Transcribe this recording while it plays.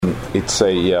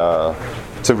again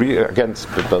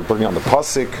building on the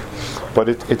pasuk, but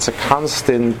it's a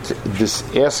constant this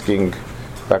asking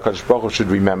that Kadosh Baruch Hu should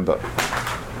remember.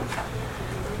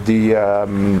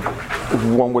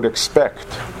 One would expect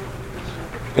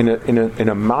in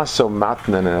a maso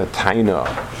matna and a taina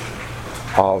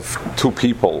of two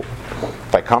people,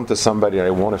 if I come to somebody and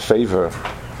I want a favor,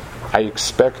 I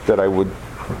expect that I would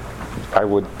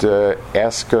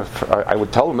ask. I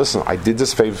would tell them, listen, I did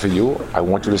this favor for you. I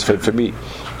want you to do this favor for me.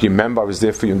 Do you remember I was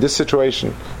there for you in this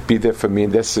situation? Be there for me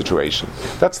in this situation.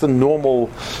 That's the normal.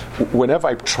 Whenever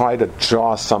I try to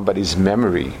jar somebody's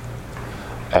memory,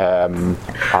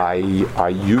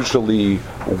 I usually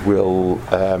will.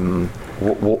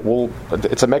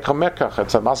 It's a mekach.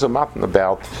 It's a mazumatan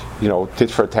about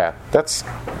tit for tat. That's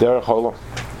their whole.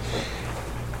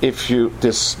 If you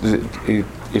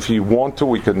want to,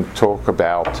 we can talk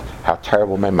about how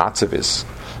terrible my matzav is.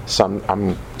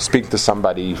 I'm speaking to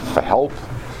somebody for help,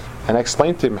 and I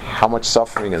explain to him how much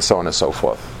suffering and so on and so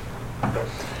forth.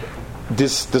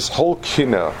 This whole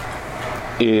kinna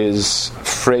is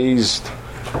phrased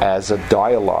as a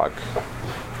dialogue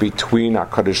between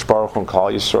HaKadosh Baruch Hu and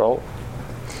Klal Yisrael,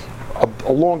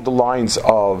 along the lines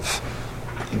of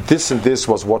this and this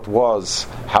was what was.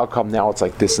 How come now it's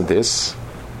like this and this?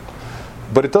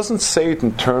 But it doesn't say it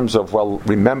in terms of, well,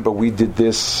 remember we did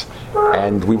this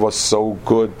and we was so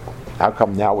good. How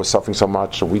come now we're suffering so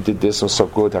much? And we did this and was so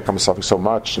good. How come we're suffering so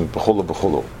much? And b'chulu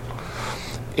b'chulu.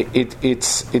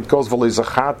 It goes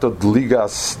v'leizachatod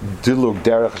ligas dilug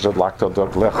derech zedlakto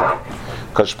doglecha.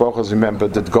 Kadosh Baruch Hu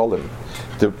remembered the Golim,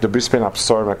 the Bris Ben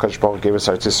Absorim. Kadosh Baruch Hu gave us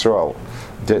Eretz Yisrael,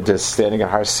 the standing at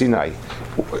Har Sinai.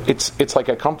 It's like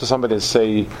I come to somebody and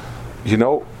say,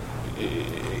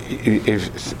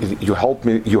 if you help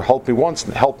me once,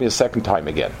 help me a second time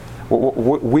again.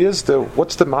 What's the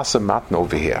masa matn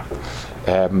over here?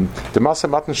 The masa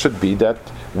matn should be that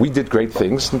we did great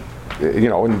things,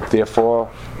 and therefore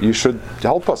you should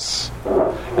help us.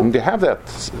 And they have that,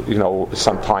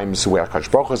 sometimes where Kadosh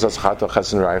Baruch Hu says Chato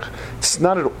Chesed Reich. It's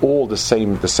not at all the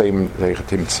same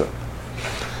Timtza.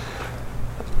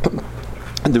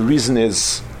 And the reason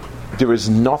is there is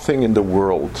nothing in the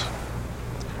world.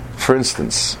 For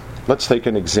instance, let's take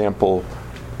an example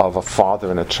of a father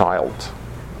and a child.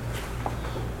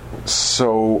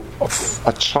 So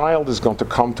a child is going to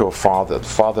come to a father. The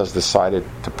father has decided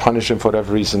to punish him for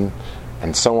whatever reason,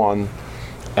 and so on,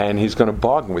 and he's going to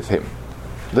bargain with him.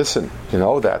 Listen,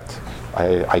 that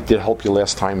I did help you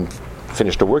last time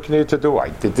finish the work you needed to do. I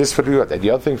did this for you. I did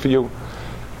the other thing for you.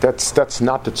 That's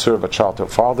not to serve a child to a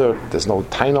father. There's no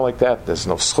taina like that. There's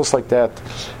no schus like that.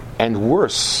 And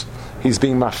worse, he's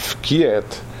being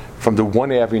mafkiyat from the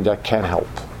one avenue that can help.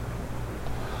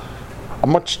 A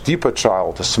much deeper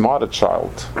child, a smarter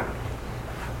child,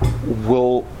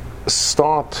 will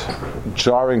start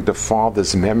jarring the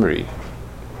father's memory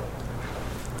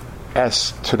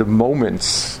as to the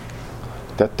moments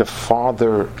that the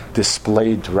father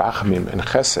displayed rachmim and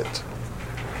chesed.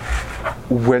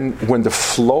 When the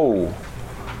flow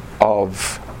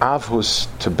of avos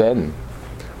to ben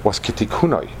was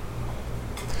kitikunoi.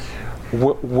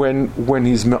 When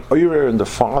he's me'orer in the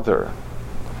father,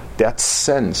 that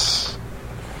sense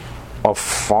of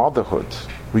fatherhood.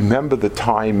 Remember the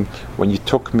time when you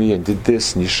took me and did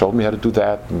this, and you showed me how to do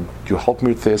that, and you helped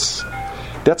me with this.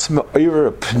 That's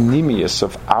me'orer pnimius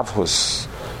of avos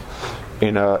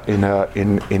in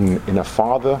a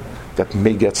father that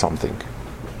may get something.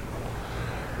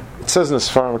 It says in the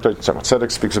Sfarim,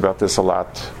 Tzedek speaks about this a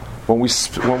lot. When we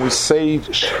say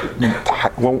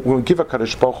when we give a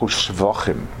Kadosh Baruch Hu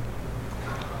shvachim,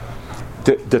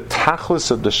 the tachlis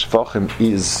of the shvachim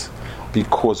is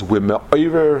because we're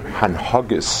me'orer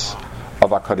hanhagis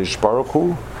of a Kadosh Baruch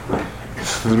Hu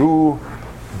through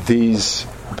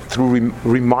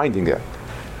reminding it.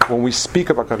 When we speak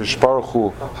of a Kadosh Baruch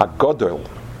Hu hagadol,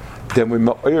 then we're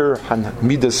me'orer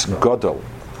hanmidas gadol.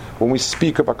 When we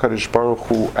speak of HaKadosh Baruch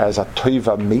Hu as a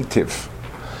toiva meitiv,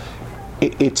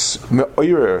 it's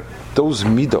me'orer those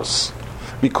midos,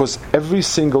 because every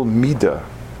single midah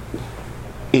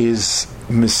is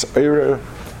misorer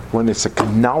when it's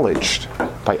acknowledged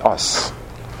by us.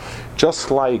 Just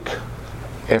like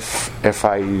if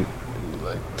I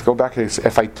go back,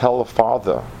 if I tell a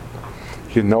father,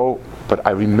 but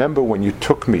I remember when you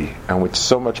took me and with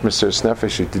so much Mesiras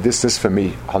Nefesh you did this for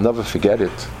me, I'll never forget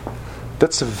it.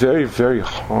 That's a very, very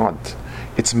hard.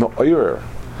 It's me'orer.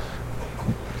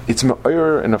 It's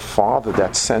me'orer in a father,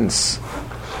 that sense.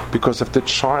 Because if the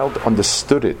child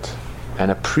understood it and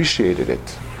appreciated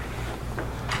it,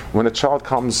 when a child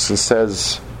comes and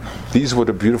says, these were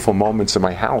the beautiful moments in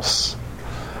my house,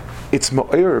 it's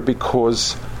me'orer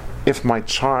because if my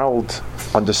child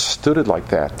understood it like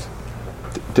that,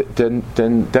 then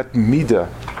that midah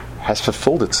has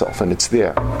fulfilled itself and it's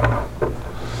there.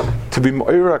 To be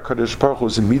Me'ora Kadosh Baruch Hu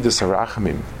is a midas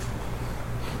harachamim.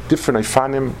 Different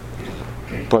ifanim,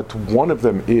 but one of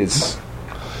them is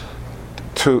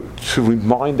to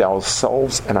remind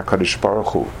ourselves and HaKadosh Baruch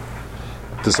Hu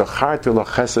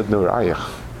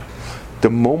the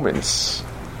moments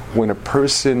when a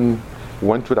person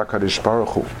went with HaKadosh Baruch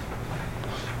Hu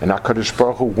and HaKadosh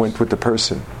Baruch Hu went with the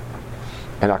person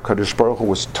and HaKadosh Baruch Hu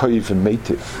was toiv and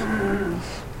meitiv.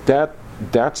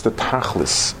 That's the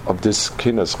tachlis of this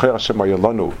kinas Chayr Hashem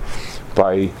Ayalanu,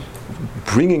 by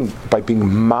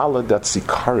being mala that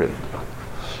zikarin,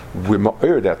 we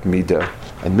ma'ir that midah,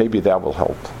 and maybe that will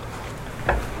help.